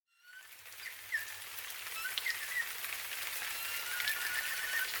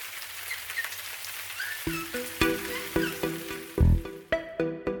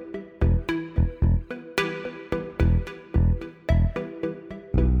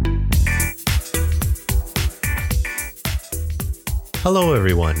Hello,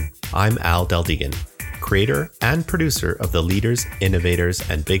 everyone. I'm Al Deldegan, creator and producer of the Leaders, Innovators,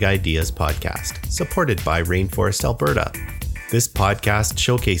 and Big Ideas podcast, supported by Rainforest Alberta. This podcast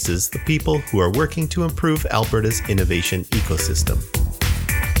showcases the people who are working to improve Alberta's innovation ecosystem.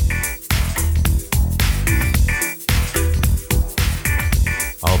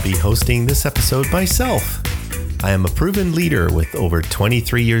 I'll be hosting this episode myself. I am a proven leader with over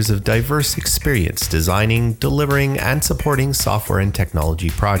 23 years of diverse experience designing, delivering, and supporting software and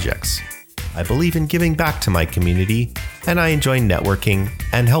technology projects. I believe in giving back to my community, and I enjoy networking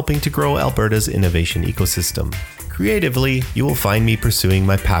and helping to grow Alberta's innovation ecosystem. Creatively, you will find me pursuing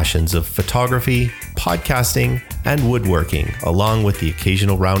my passions of photography, podcasting, and woodworking, along with the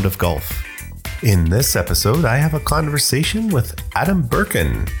occasional round of golf. In this episode, I have a conversation with Adam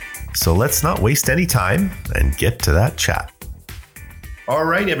Birkin. So let's not waste any time and get to that chat. All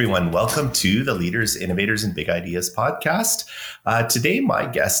right, everyone. Welcome to the Leaders, Innovators, and Big Ideas podcast. Today, my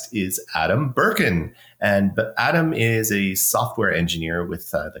guest is Adam Birkin. And Adam is a software engineer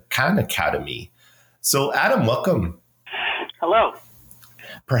with the Khan Academy. So Adam, welcome. Hello.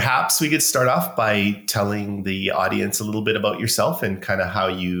 Perhaps we could start off by telling the audience a little bit about yourself and kind of how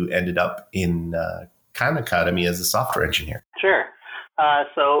you ended up in Khan Academy as a software engineer. Sure.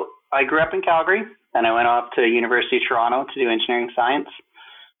 So I grew up in Calgary, and I went off to University of Toronto to do engineering science.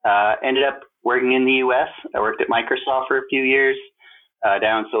 Ended up working in the U.S. I worked at Microsoft for a few years,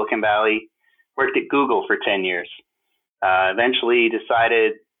 down in Silicon Valley. Worked at Google for 10 years. Eventually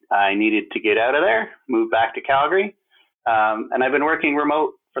decided I needed to get out of there, moved back to Calgary, and I've been working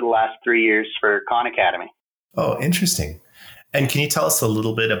remote for the last 3 years for Khan Academy. Oh, interesting. And can you tell us a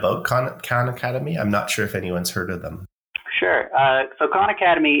little bit about Khan Academy? I'm not sure if anyone's heard of them. Sure. So Khan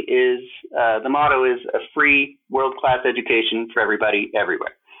Academy is, the motto is a free world-class education for everybody,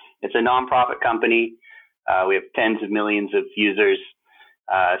 everywhere. It's a nonprofit company. We have tens of millions of users,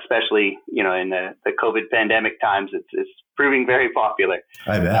 especially, in the COVID pandemic times. It's proving very popular.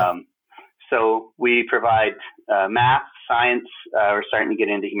 I bet. So we provide math, science. We're starting to get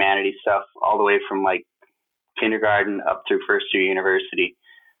into humanities stuff all the way from like kindergarten up through first year university.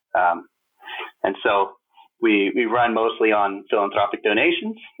 And so we run mostly on philanthropic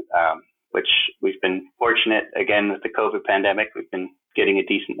donations, which we've been fortunate, again, with the COVID pandemic. We've been getting a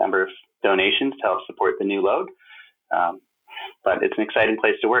decent number of donations to help support the new load. But it's an exciting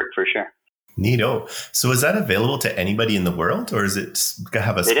place to work for sure. Neato. So is that available to anybody in the world, or is it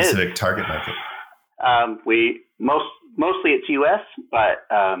have a specific target market? Mostly it's U.S., but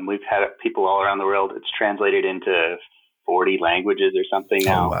we've had people all around the world. It's translated into 40 languages or something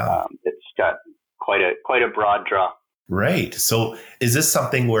now. Oh, wow. It's got quite a broad draw. Right. So is this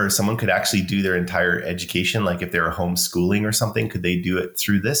something where someone could actually do their entire education? Like if they were homeschooling or something, could they do it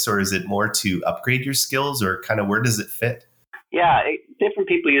through this? Or is it more to upgrade your skills, or kind of where does it fit? Yeah, different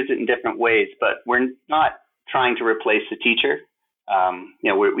people use it in different ways, but we're not trying to replace the teacher.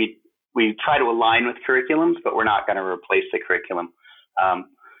 We try to align with curriculums, but we're not going to replace the curriculum.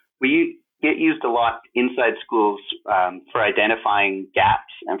 We get used a lot inside schools for identifying gaps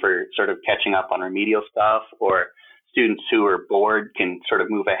and for sort of catching up on remedial stuff, or students who are bored can sort of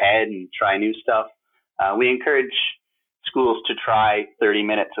move ahead and try new stuff. We encourage schools to try 30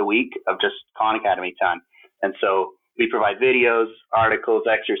 minutes a week of just Khan Academy time. And so we provide videos, articles,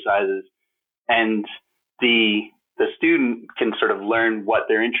 exercises, and the student can sort of learn what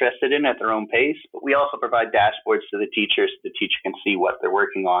they're interested in at their own pace. But we also provide dashboards to the teacher so the teacher can see what they're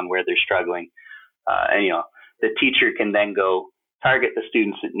working on, where they're struggling. The teacher can then go target the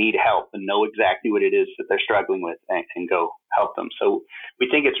students that need help and know exactly what it is that they're struggling with and go help them. So we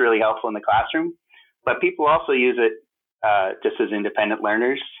think it's really helpful in the classroom, but people also use it just as independent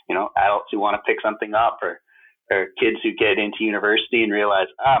learners, adults who want to pick something up, or kids who get into university and realize,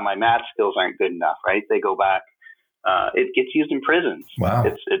 my math skills aren't good enough, right? They go back. It gets used in prisons. Wow.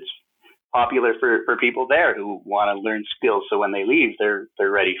 It's popular for people there who want to learn skills, so when they leave, they're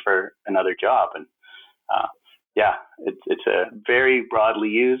ready for another job. And it's a very broadly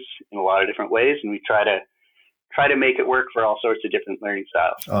used in a lot of different ways, and we try to make it work for all sorts of different learning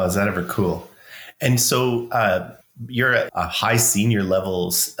styles. Oh, is that ever cool? And so you're a high senior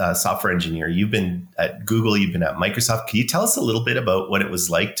level software engineer. You've been at Google, you've been at Microsoft. Can you tell us a little bit about what it was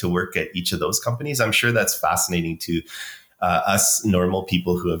like to work at each of those companies? I'm sure that's fascinating to us normal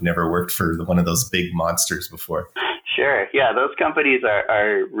people who have never worked for one of those big monsters before. Sure. Yeah, those companies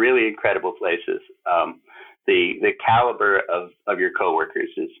are really incredible places. The caliber of your coworkers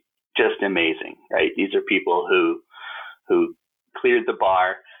is just amazing, right? These are people who cleared the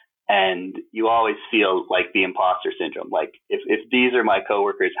bar, and you always feel like the imposter syndrome. Like if these are my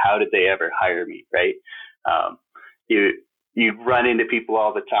coworkers, how did they ever hire me, right? you'd run into people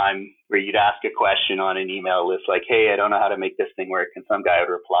all the time where you'd ask a question on an email list like, hey, I don't know how to make this thing work. And some guy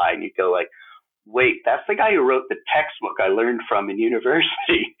would reply and you'd go like, wait, that's the guy who wrote the textbook I learned from in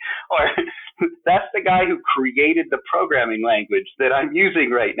university. Or that's the guy who created the programming language that I'm using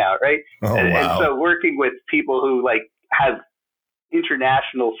right now, right? Oh, wow. And so working with people who like have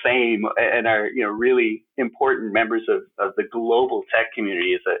international fame and are, you know, really important members of the global tech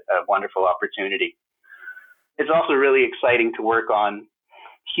community is a wonderful opportunity. It's also really exciting to work on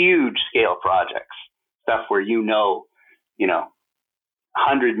huge scale projects, stuff where you know,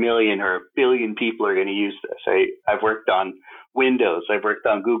 100 million or a billion people are going to use this. I've worked on Windows, I've worked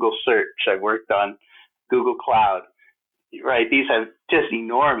on Google Search, I've worked on Google Cloud, right? These have just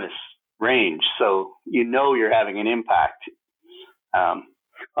enormous range, so you know you're having an impact.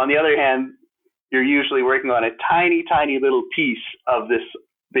 On the other hand, you're usually working on a tiny, tiny little piece of this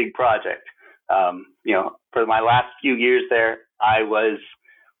big project. For my last few years there, I was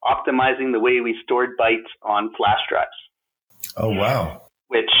optimizing the way we stored bytes on flash drives. Oh, wow.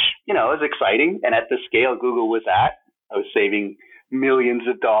 Which, is exciting. And at the scale Google was at, I was saving millions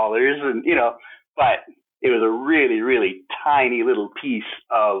of dollars but it was a really, really tiny little piece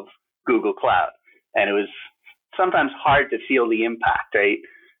of Google Cloud. And it was sometimes hard to feel the impact, right?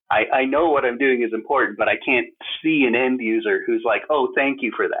 I know what I'm doing is important, but I can't see an end user who's like, oh, thank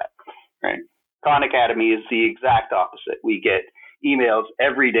you for that, right? Khan Academy is the exact opposite. We get emails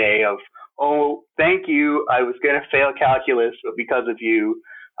every day of, oh, thank you, I was going to fail calculus, but because of you,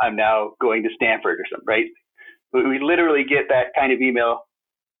 I'm now going to Stanford or something, right? We literally get that kind of email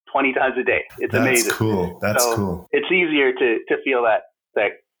 20 times a day. It's amazing. That's cool. That's cool. It's easier to feel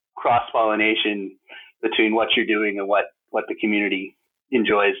that cross-pollination between what you're doing and what the community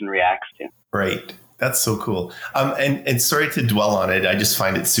enjoys and reacts to. Right. That's so cool. And sorry to dwell on it. I just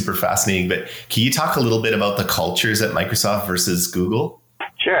find it super fascinating. But can you talk a little bit about the cultures at Microsoft versus Google?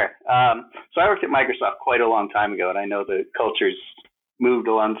 Sure. So I worked at Microsoft quite a long time ago, and I know the culture's moved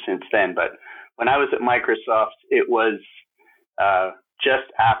along since then. But when I was at Microsoft, it was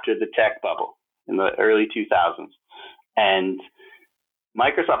just after the tech bubble in the early 2000s. And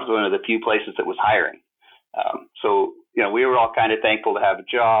Microsoft was one of the few places that was hiring. So we were all kind of thankful to have a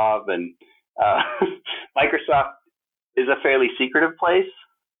job, and Microsoft is a fairly secretive place.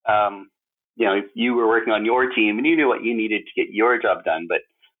 If you were working on your team and you knew what you needed to get your job done, but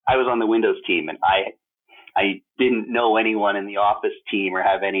I was on the Windows team and I didn't know anyone in the Office team or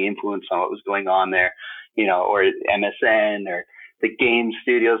have any influence on what was going on there, or MSN or the game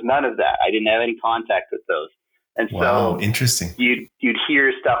studios, none of that. I didn't have any contact with those. And wow, so interesting. You'd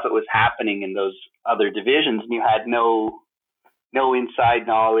hear stuff that was happening in those other divisions, and you had no inside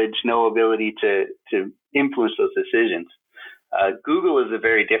knowledge, no ability to influence those decisions. Google is a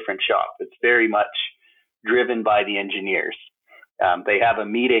very different shop. It's very much driven by the engineers. They have a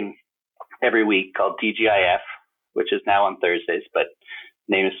meeting every week called TGIF, which is now on Thursdays, but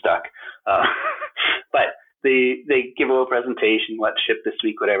name is stuck. But they give a little presentation, what shipped this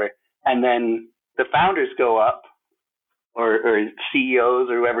week, whatever, and then the founders go up, or CEOs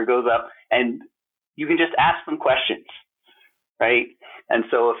or whoever goes up, and you can just ask them questions, right? And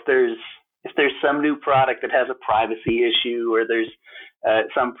so if there's some new product that has a privacy issue, or there's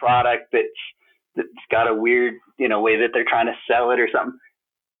some product that's got a weird way that they're trying to sell it or something,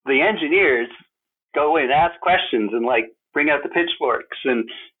 the engineers go in and ask questions and like bring out the pitchforks, and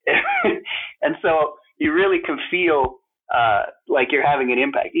and so you really can feel like you're having an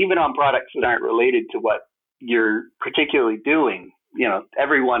impact, even on products that aren't related to what you're particularly doing.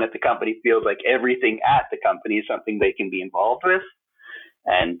 Everyone at the company feels like everything at the company is something they can be involved with.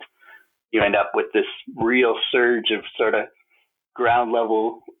 And you end up with this real surge of sort of ground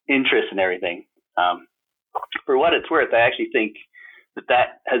level interest in everything. For what it's worth, I actually think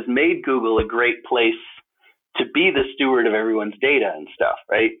that has made Google a great place to be the steward of everyone's data and stuff,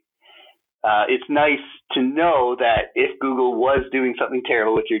 right? It's nice to know that if Google was doing something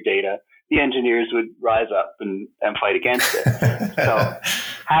terrible with your data, the engineers would rise up and fight against it. So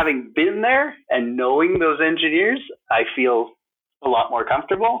having been there and knowing those engineers, I feel a lot more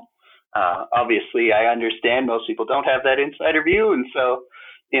comfortable. Obviously, I understand most people don't have that insider view. And so,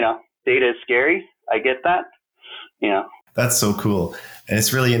 data is scary. I get that, That's so cool. And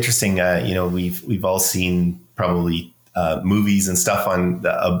it's really interesting. We've all seen probably movies and stuff on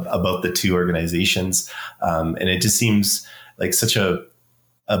about the two organizations. And it just seems like such a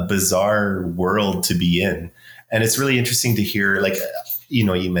bizarre world to be in. And it's really interesting to hear,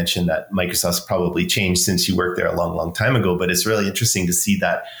 you mentioned that Microsoft's probably changed since you worked there a long, long time ago, but it's really interesting to see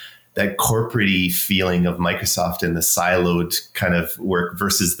that that corporate-y feeling of Microsoft and the siloed kind of work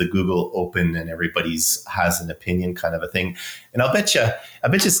versus the Google open and everybody's has an opinion kind of a thing. And I bet you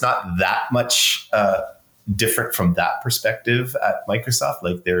it's not that much different from that perspective at Microsoft.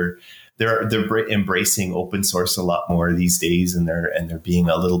 Like they're embracing open source a lot more these days, and they're being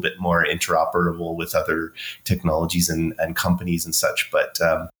a little bit more interoperable with other technologies and companies and such. But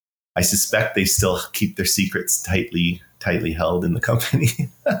I suspect they still keep their secrets tightly held in the company.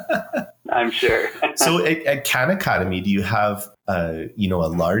 I'm sure. So at Khan Academy, do you have a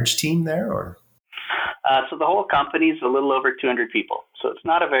large team there, or? So the whole company is a little over 200 people. So it's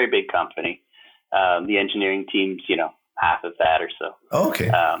not a very big company. The engineering team's, half of that or so. Oh,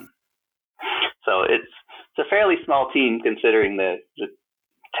 okay. So it's a fairly small team considering the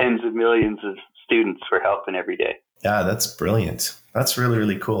tens of millions of students we're helping every day. Yeah, that's brilliant. That's really,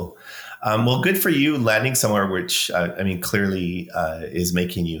 really cool. Well, good for you landing somewhere which, clearly is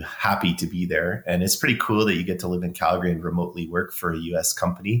making you happy to be there. And it's pretty cool that you get to live in Calgary and remotely work for a U.S.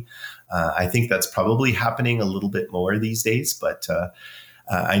 company. I think that's probably happening a little bit more these days, but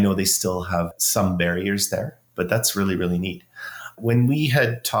I know they still have some barriers there, but that's really, really neat. When we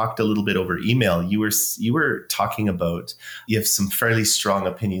had talked a little bit over email, you were talking about, you have some fairly strong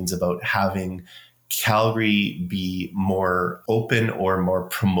opinions about having Calgary be more open or more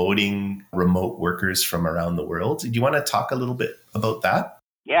promoting remote workers from around the world. Do you want to talk a little bit about that?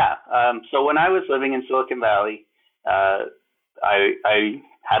 Yeah. So when I was living in Silicon Valley, I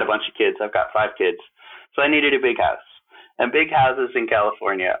had a bunch of kids. I've got 5 kids. So I needed a big house. And big houses in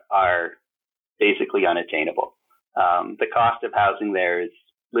California are basically unattainable. The cost of housing there is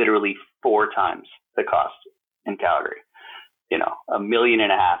literally 4 times the cost in Calgary. $1.5 million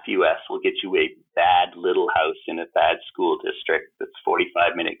US will get you a bad little house in a bad school district that's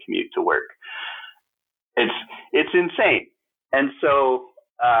 45-minute commute to work. It's insane. And so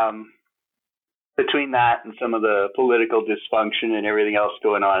between that and some of the political dysfunction and everything else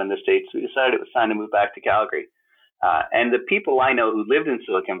going on in the States, we decided it was time to move back to Calgary. And the people I know who lived in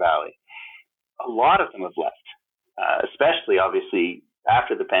Silicon Valley, a lot of them have left, especially obviously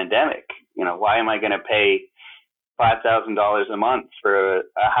after the pandemic. Why am I going to pay $5,000 a month for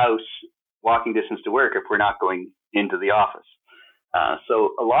a house walking distance to work if we're not going into the office?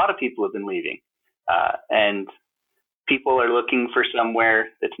 So a lot of people have been leaving, and people are looking for somewhere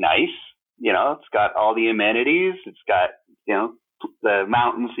that's nice. It's got all the amenities. It's got, the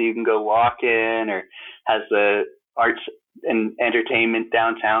mountains so you can go walk in, or has the arts and entertainment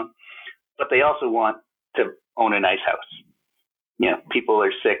downtown. But they also want to own a nice house. People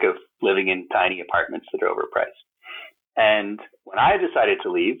are sick of living in tiny apartments that are overpriced. And when I decided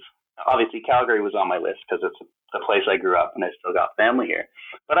to leave, obviously Calgary was on my list because it's the place I grew up and I still got family here.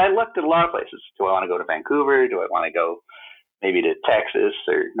 But I looked at a lot of places. Do I want to go to Vancouver? Do I want to go maybe to Texas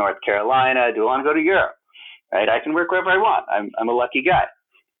or North Carolina? Do I want to go to Europe? Right? I can work wherever I want. I'm a lucky guy.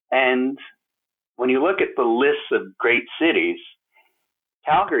 And when you look at the lists of great cities,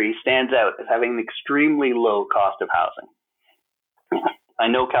 Calgary stands out as having an extremely low cost of housing. I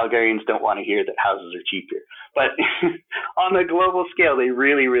know Calgarians don't want to hear that houses are cheap here, but on the global scale, they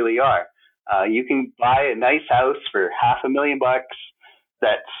really, really are. You can buy a nice house for $500,000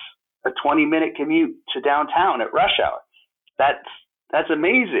 that's a 20-minute commute to downtown at rush hour. That's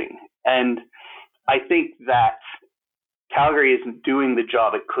amazing. And I think that Calgary isn't doing the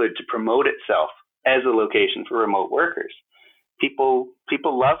job it could to promote itself as a location for remote workers. People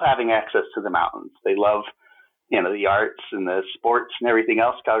love having access to the mountains. They love the arts and the sports and everything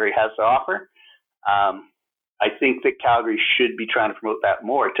else Calgary has to offer. I think that Calgary should be trying to promote that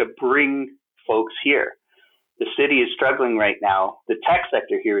more to bring folks here. The city is struggling right now. The tech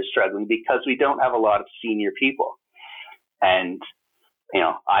sector here is struggling because we don't have a lot of senior people. And,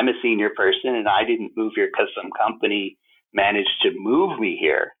 I'm a senior person and I didn't move here because some company managed to move me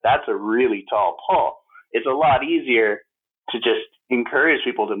here. That's a really tall pull. It's a lot easier to just encourage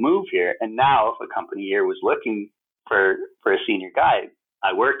people to move here. And now if a company here was looking for a senior guy,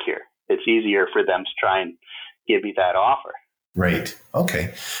 I work here. It's easier for them to try and give me that offer. Right.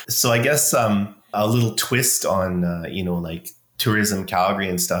 Okay. So I guess a little twist on, like Tourism Calgary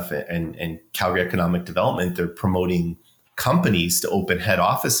and stuff and Calgary Economic Development, they're promoting companies to open head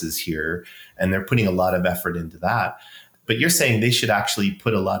offices here, and they're putting a lot of effort into that. But you're saying they should actually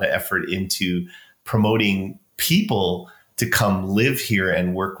put a lot of effort into promoting people to come live here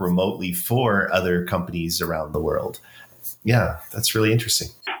and work remotely for other companies around the world. Yeah, that's really interesting.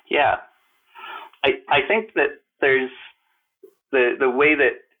 Yeah. I think that there's the way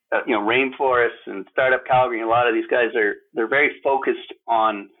that, Rainforest and Startup Calgary, and a lot of these guys they're very focused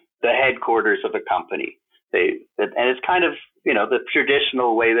on the headquarters of a company. And it's kind of, the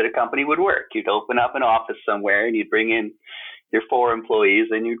traditional way that a company would work. You'd open up an office somewhere and you'd bring in your 4 employees,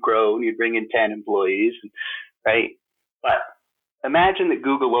 then you'd grow and you'd bring in 10 employees, right? But imagine that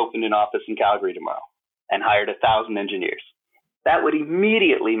Google opened an office in Calgary tomorrow and hired 1,000 engineers. That would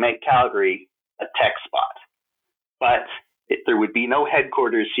immediately make Calgary a tech spot. But there would be no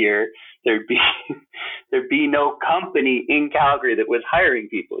headquarters here. There'd be no company in Calgary that was hiring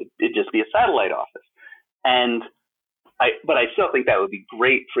people. It'd just be a satellite office. But I still think that would be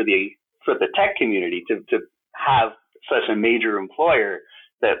great for the tech community to have such a major employer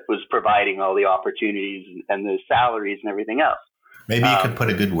that was providing all the opportunities and the salaries and everything else. Maybe you could put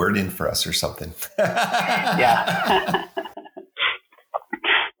a good word in for us or something. Yeah.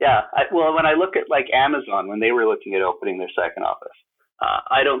 Yeah. Well, when I look at like Amazon, when they were looking at opening their second office,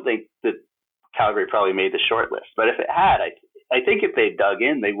 I don't think that Calgary probably made the short list. But if it had, I think if they dug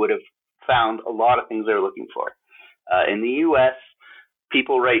in, they would have found a lot of things they're looking for. In the U.S.,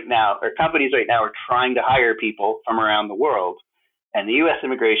 companies right now are trying to hire people from around the world, and the U.S.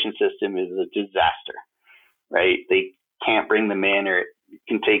 immigration system is a disaster, right? They can't bring them in, or it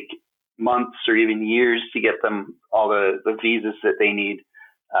can take months or even years to get them all the visas that they need.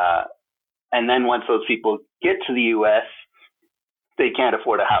 And then once those people get to the U.S., they can't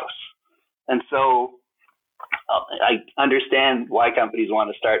afford a house. And so I understand why companies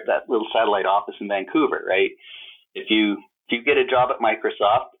want to start that little satellite office in Vancouver, right? If you get a job at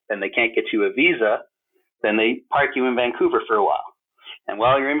Microsoft and they can't get you a visa, then they park you in Vancouver for a while. And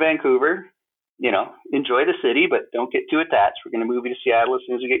while you're in Vancouver, enjoy the city, but don't get too attached. We're going to move you to Seattle as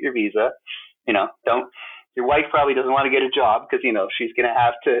soon as you get your visa. Your wife probably doesn't want to get a job because, she's going to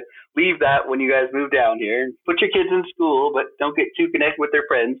have to leave that when you guys move down here. Put your kids in school, but don't get too connected with their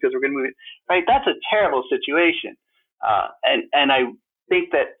friends because we're going to move. Right? That's a terrible situation. And I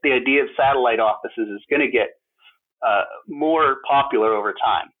think that the idea of satellite offices is going to get more popular over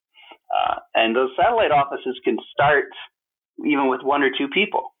time. And those satellite offices can start even with 1 or 2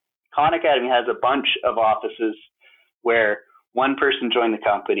 people. Khan Academy has a bunch of offices where one person joined the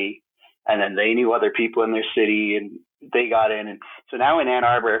company, and then they knew other people in their city and they got in. And so now in Ann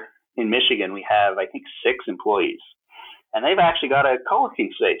Arbor, in Michigan, we have, I think, 6 employees. And they've actually got a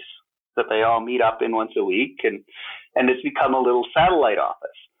co-working space that they all meet up in once a week. And it's become a little satellite office.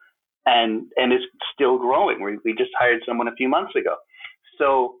 And it's still growing. We just hired someone a few months ago.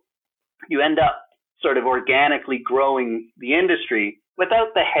 So you end up sort of organically growing the industry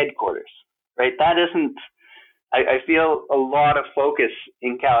without the headquarters, right? That isn't... I feel a lot of focus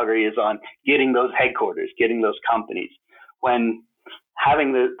in Calgary is on getting those headquarters, getting those companies, when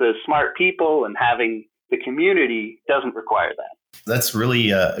having the smart people and having the community doesn't require that. That's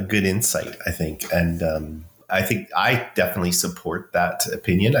really a good insight, I think. And I think I definitely support that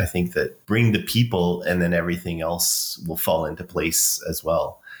opinion. I think that bring the people and then everything else will fall into place as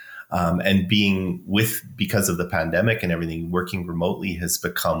well. And because of the pandemic and everything, working remotely has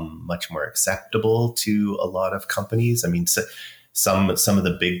become much more acceptable to a lot of companies. I mean, some of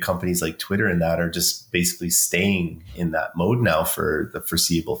the big companies like Twitter and that are just basically staying in that mode now for the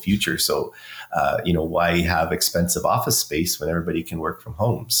foreseeable future. So, why have expensive office space when everybody can work from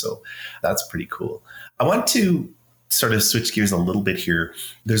home? So that's pretty cool. I want to sort of switch gears a little bit here.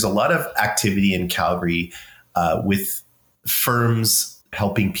 There's a lot of activity in Calgary with firms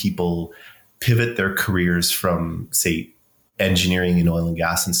helping people pivot their careers from, say, engineering and oil and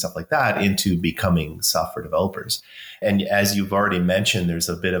gas and stuff like that into becoming software developers. And as you've already mentioned, there's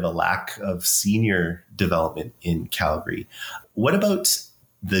a bit of a lack of senior development in Calgary. What about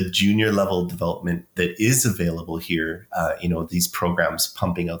the junior level development that is available here? These programs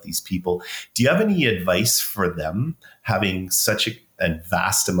pumping out these people. Do you have any advice for them having such a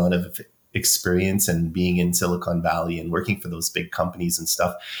vast amount of experience and being in Silicon Valley and working for those big companies and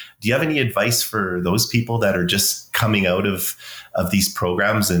stuff? Do you have any advice for those people that are just coming out of these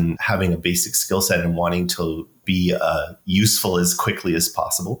programs and having a basic skill set and wanting to be useful as quickly as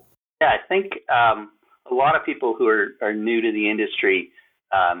possible? Yeah, I think a lot of people who are new to the industry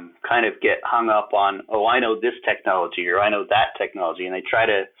kind of get hung up on, I know this technology or I know that technology, and they try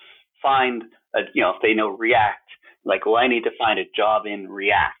to find, if they know React, like, I need to find a job in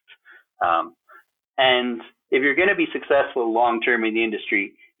React. And if you're going to be successful long-term in the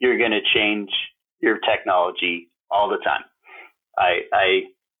industry, you're going to change your technology all the time.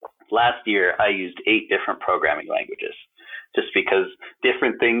 Last year, I used 8 different programming languages just because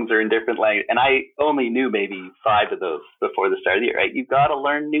different things are in different languages. And I only knew maybe 5 of those before the start of the year, right? You've got to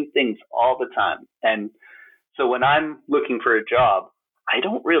learn new things all the time. And so when I'm looking for a job, I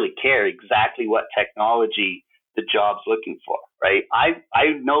don't really care exactly what technology the job's looking for, right? I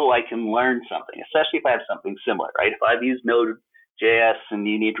know I can learn something, especially if I have something similar, right? If I've used Node.js and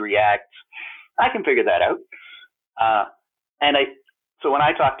you need React, I can figure that out. So when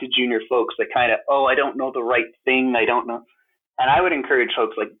I talk to junior folks, they kind of, I don't know the right thing. I don't know. And I would encourage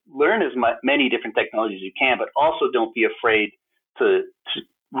folks, like, learn as many different technologies as you can, but also don't be afraid to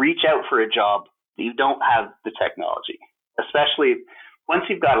reach out for a job that you don't have the technology, especially once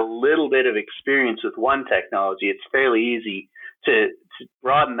you've got a little bit of experience with one technology. It's fairly easy to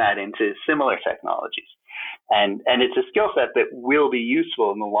broaden that into similar technologies. And it's a skill set that will be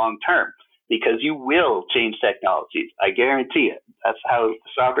useful in the long term, because you will change technologies. I guarantee it. That's how the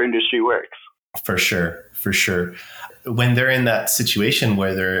software industry works. For sure. When they're in that situation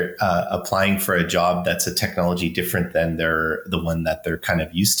where they're applying for a job that's a technology different than the one that they're kind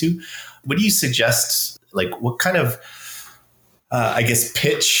of used to, what do you suggest? Like, what kind of,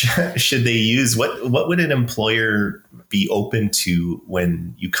 pitch should they use? What would an employer be open to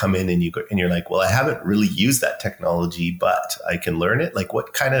when you come in and you're like, well, I haven't really used that technology, but I can learn it. Like,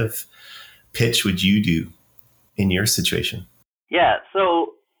 what kind of pitch would you do in your situation? Yeah.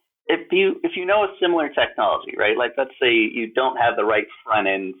 So if you know a similar technology, right? Like, let's say you don't have the right front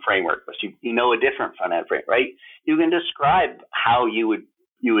end framework, but you know a different front end framework, right? You can describe how you would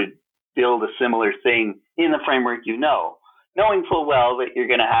build a similar thing in the framework, knowing full well that you're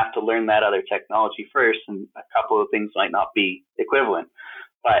going to have to learn that other technology first, and a couple of things might not be equivalent.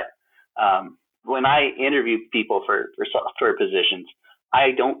 But when I interview people for software positions,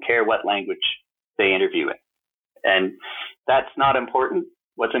 I don't care what language they interview in. And that's not important.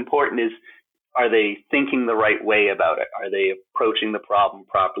 What's important is, are they thinking the right way about it? Are they approaching the problem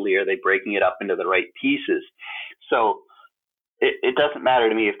properly? Are they breaking it up into the right pieces? So it doesn't matter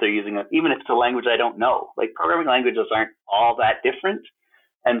to me if they're using it, even if it's a language I don't know. Like, programming languages aren't all that different.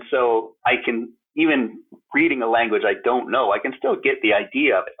 And so I can, even reading a language I don't know, I can still get the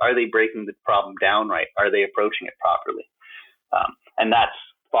idea of it. Are they breaking the problem down right? Are they approaching it properly? And that's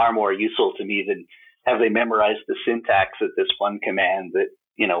far more useful to me than have they memorized the syntax of this one command that,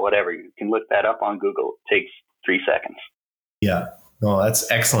 whatever. You can look that up on Google. It takes 3 seconds. Yeah. No, that's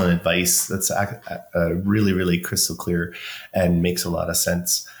excellent advice. That's really, really crystal clear and makes a lot of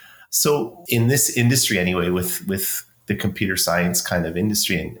sense. So in this industry anyway, with the computer science kind of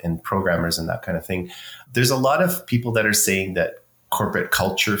industry and programmers and that kind of thing, there's a lot of people that are saying that corporate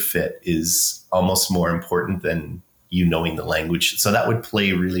culture fit is almost more important than you knowing the language. So that would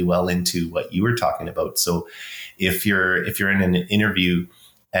play really well into what you were talking about. So if you're in an interview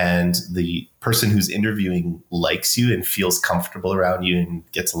and the person who's interviewing likes you and feels comfortable around you and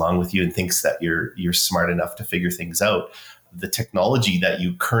gets along with you and thinks that you're smart enough to figure things out, the technology that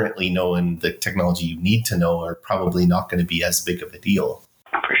you currently know and the technology you need to know are probably not going to be as big of a deal.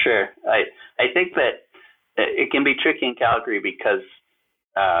 For sure. I think that it can be tricky in Calgary because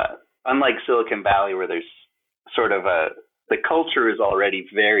unlike Silicon Valley, where there's sort of the culture is already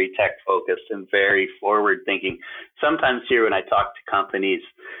very tech focused and very forward thinking. Sometimes here when I talk to companies,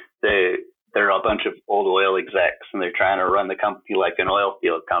 they're a bunch of old oil execs and they're trying to run the company like an oil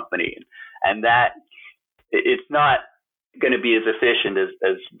field company. And that it's not going to be as efficient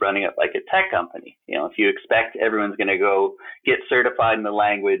as running it like a tech company. If you expect everyone's going to go get certified in the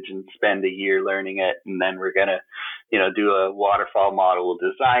language and spend a year learning it, and then we're going to, do a waterfall model,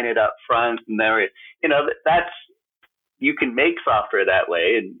 we'll design it up front, and then that's, you can make software that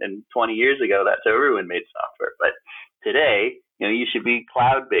way. And 20 years ago, that's how everyone made software. But today, you should be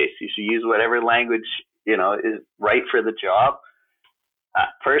cloud-based. You should use whatever language, is right for the job.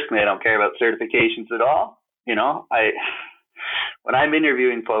 Personally, I don't care about certifications at all. When I'm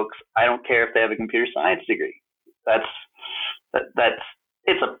interviewing folks, I don't care if they have a computer science degree.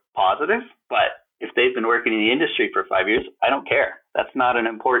 It's a positive, but if they've been working in the industry for 5 years, I don't care. That's not an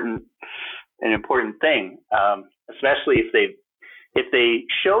important thing, especially if they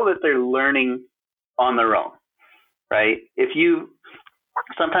show that they're learning on their own, right?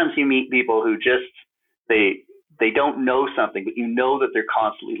 Sometimes you meet people who just they don't know something, but that they're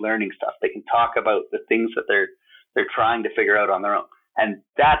constantly learning stuff. They can talk about the things that they're trying to figure out on their own. And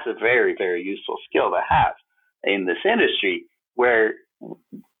that's a very, very useful skill to have in this industry, where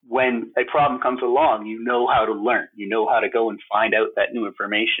when a problem comes along, you know how to learn, you know how to go and find out that new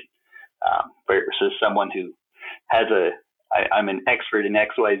information, versus someone who has I'm an expert in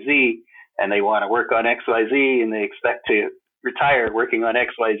XYZ and they want to work on XYZ and they expect to retire working on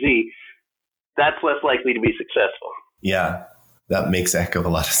XYZ. That's less likely to be successful. Yeah, that makes a heck of a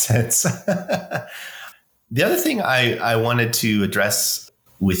lot of sense. The other thing I wanted to address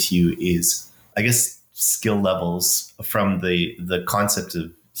with you is, I guess, skill levels from the concept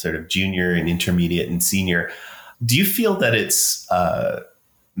of sort of junior and intermediate and senior. Do you feel that it's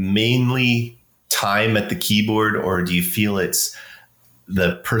mainly time at the keyboard, or do you feel it's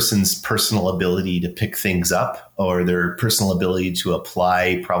the person's personal ability to pick things up or their personal ability to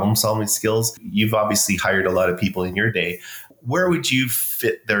apply problem solving skills? You've obviously hired a lot of people in your day. Where would you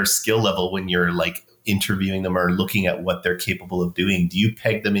fit their skill level when you're like interviewing them or looking at what they're capable of doing? Do you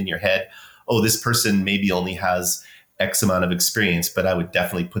peg them in your head? Oh, this person maybe only has X amount of experience, but I would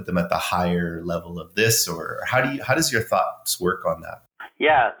definitely put them at the higher level of this. Or how does your thoughts work on that?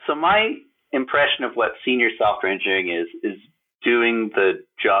 Yeah. So my impression of what senior software engineering is doing the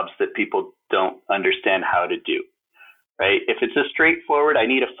jobs that people don't understand how to do, right? If it's a straightforward, I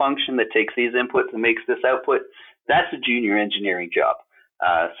need a function that takes these inputs and makes this output, that's a junior engineering job.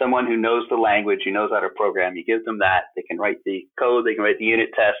 Someone who knows the language, who knows how to program, you give them that, they can write the code, they can write the unit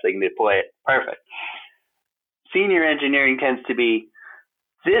test, they can deploy it. Perfect. Senior engineering tends to be,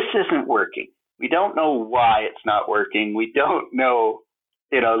 this isn't working. We don't know why it's not working. We don't know,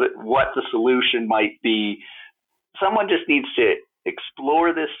 what the solution might be. Someone just needs to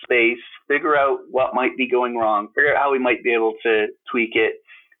explore this space, figure out what might be going wrong, figure out how we might be able to tweak it,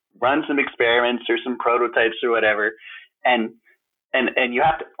 run some experiments or some prototypes or whatever, and you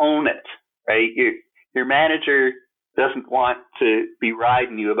have to own it, right? Your manager doesn't want to be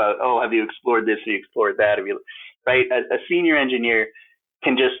riding you about, oh, have you explored this? Have you explored that? Right? A senior engineer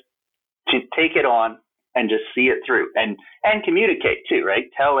can just take it on and just see it through and communicate too, right?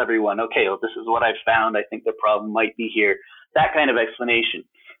 Tell everyone, okay, well, this is what I've found. I think the problem might be here. That kind of explanation.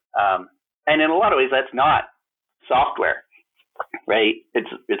 And in a lot of ways, that's not software, right?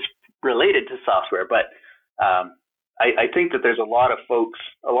 It's related to software, but I think that there's a lot of folks,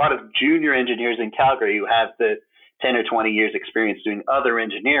 a lot of junior engineers in Calgary who have the 10 or 20 years experience doing other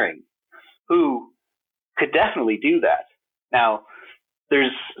engineering who could definitely do that. Now,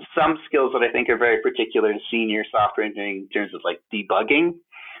 there's some skills that I think are very particular to senior software engineering in terms of like debugging,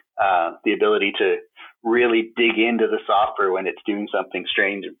 the ability to really dig into the software when it's doing something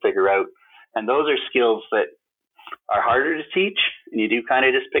strange and figure out. And those are skills that are harder to teach, and you do kind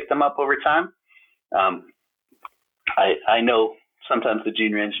of just pick them up over time. I know sometimes the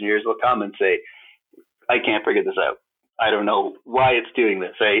junior engineers will come and say, I can't figure this out. I don't know why it's doing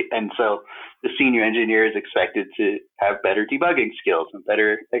this, right? And so the senior engineer is expected to have better debugging skills and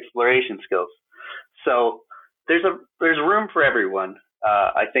better exploration skills. So there's room for everyone.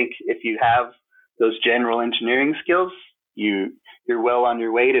 I think if you have those general engineering skills, you're well on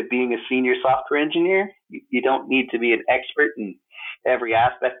your way to being a senior software engineer. You don't need to be an expert in every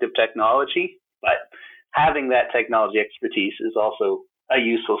aspect of technology, but having that technology expertise is also a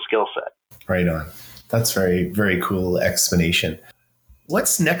useful skill set. Right on. That's very, very cool explanation.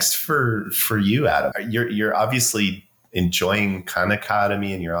 What's next for you, Adam? You're obviously enjoying Khan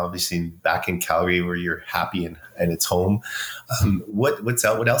Academy, and you're obviously back in Calgary where you're happy and it's home. What's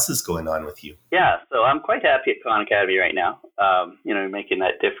out? What else is going on with you? Yeah, so I'm quite happy at Khan Academy right now. Making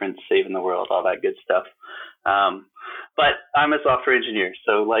that difference, saving the world, all that good stuff. But I'm a software engineer,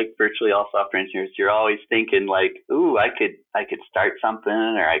 so like virtually all software engineers, you're always thinking like, ooh, I could start something,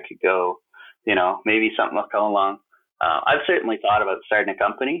 or I could go, maybe something will come along. I've certainly thought about starting a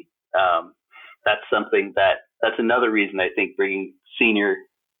company. That's another reason I think bringing senior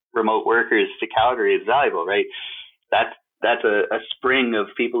remote workers to Calgary is valuable, right? That's a spring of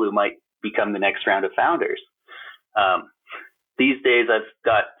people who might become the next round of founders. These days I've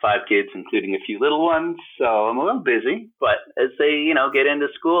got 5 kids, including a few little ones, so I'm a little busy, but as they, get into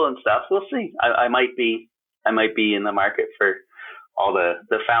school and stuff, we'll see. I might be in the market for all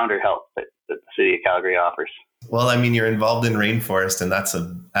the founder help that the city of Calgary offers. Well, I mean, you're involved in Rainforest, and that's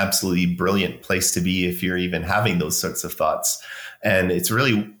an absolutely brilliant place to be if you're even having those sorts of thoughts. And it's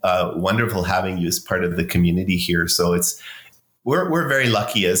really wonderful having you as part of the community here. So we're very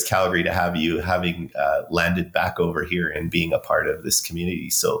lucky as Calgary to have you having landed back over here and being a part of this community.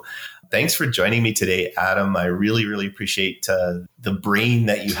 So thanks for joining me today, Adam. I really, really appreciate the brain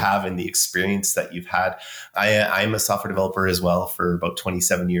that you have and the experience that you've had. I'm a software developer as well for about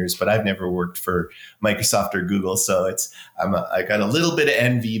 27 years, but I've never worked for Microsoft or Google. So I got a little bit of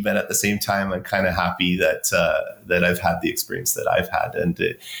envy, but at the same time, I'm kind of happy that I've had the experience that I've had. And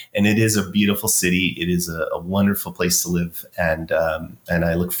it is a beautiful city. It is a wonderful place to live. And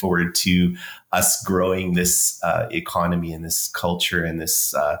I look forward to us growing this economy and this culture and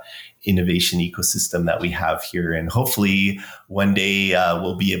this innovation ecosystem that we have here. And hopefully one day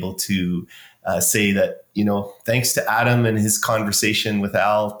we'll be able to say that, thanks to Adam and his conversation with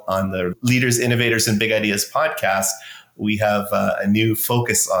Al on the Leaders, Innovators, and Big Ideas podcast, we have a new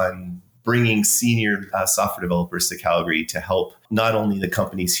focus on bringing senior software developers to Calgary to help not only the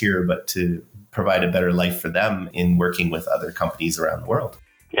companies here, but to provide a better life for them in working with other companies around the world.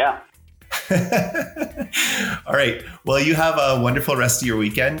 Yeah. All right. Well, you have a wonderful rest of your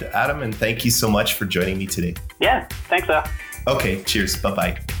weekend, Adam, and thank you so much for joining me today. Yeah. Thanks, Al. Okay. Cheers.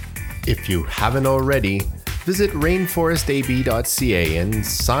 Bye-bye. If you haven't already, visit rainforestab.ca and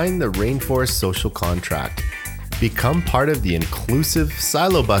sign the Rainforest Social Contract. Become part of the inclusive,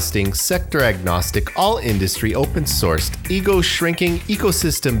 silo-busting, sector-agnostic, all-industry, open-sourced, ego-shrinking,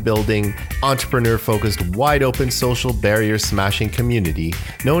 ecosystem-building, entrepreneur-focused, wide-open social barrier-smashing community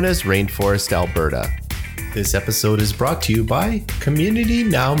known as Rainforest Alberta. This episode is brought to you by Community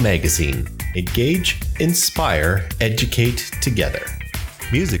Now Magazine. Engage, inspire, educate together.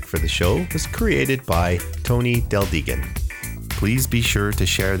 Music for the show was created by Tony Del Deegan. Please be sure to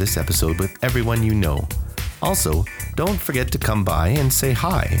share this episode with everyone you know. Also, don't forget to come by and say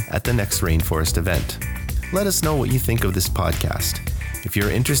hi at the next Rainforest event. Let us know what you think of this podcast. If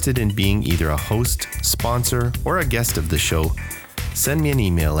you're interested in being either a host, sponsor, or a guest of the show, send me an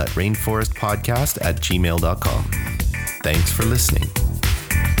email at rainforestpodcast@gmail.com. Thanks for listening.